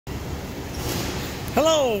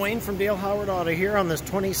Hello, Wayne from Dale Howard Auto here on this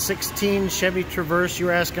 2016 Chevy Traverse you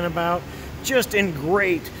were asking about. Just in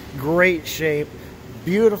great shape.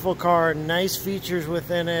 Beautiful car, nice features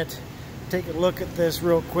within it. Take a look at this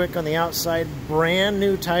real quick on the outside. Brand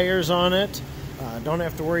new tires on it. Don't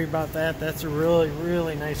have to worry about that. That's a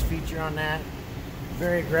really nice feature on that.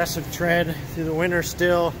 Very aggressive tread through the winter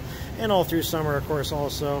still, and all through summer, of course,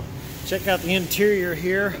 also. Check out the interior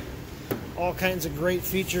here. All kinds of great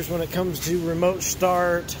features when it comes to remote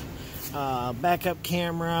start, backup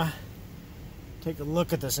camera. Take a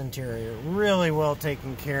look at this interior. Really well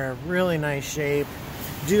taken care of, really nice shape.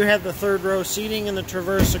 Do have the third row seating in the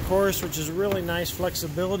Traverse, of course, which is really nice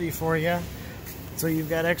flexibility for you. So you've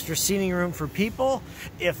got extra seating room for people.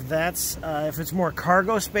 If it's more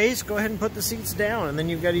cargo space, go ahead and put the seats down, and then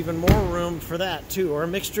you've got even more room for that too, or a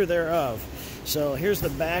mixture thereof. So here's the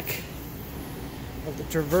back of the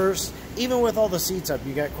Traverse. Even with all the seats up,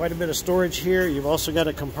 you got quite a bit of storage here. You've also got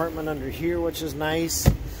a compartment under here, which is nice.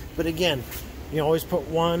 But again, you always put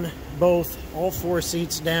one, both, all four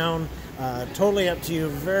seats down. Totally up to you.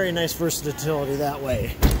 Very nice versatility that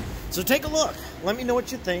way. So take a look. Let me know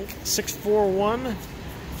what you think.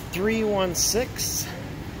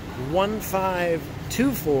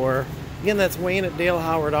 641-316-1524. Again, that's Wayne at Dale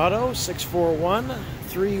Howard Auto.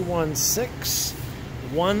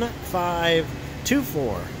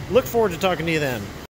 641-316-1524. Look forward to talking to you then.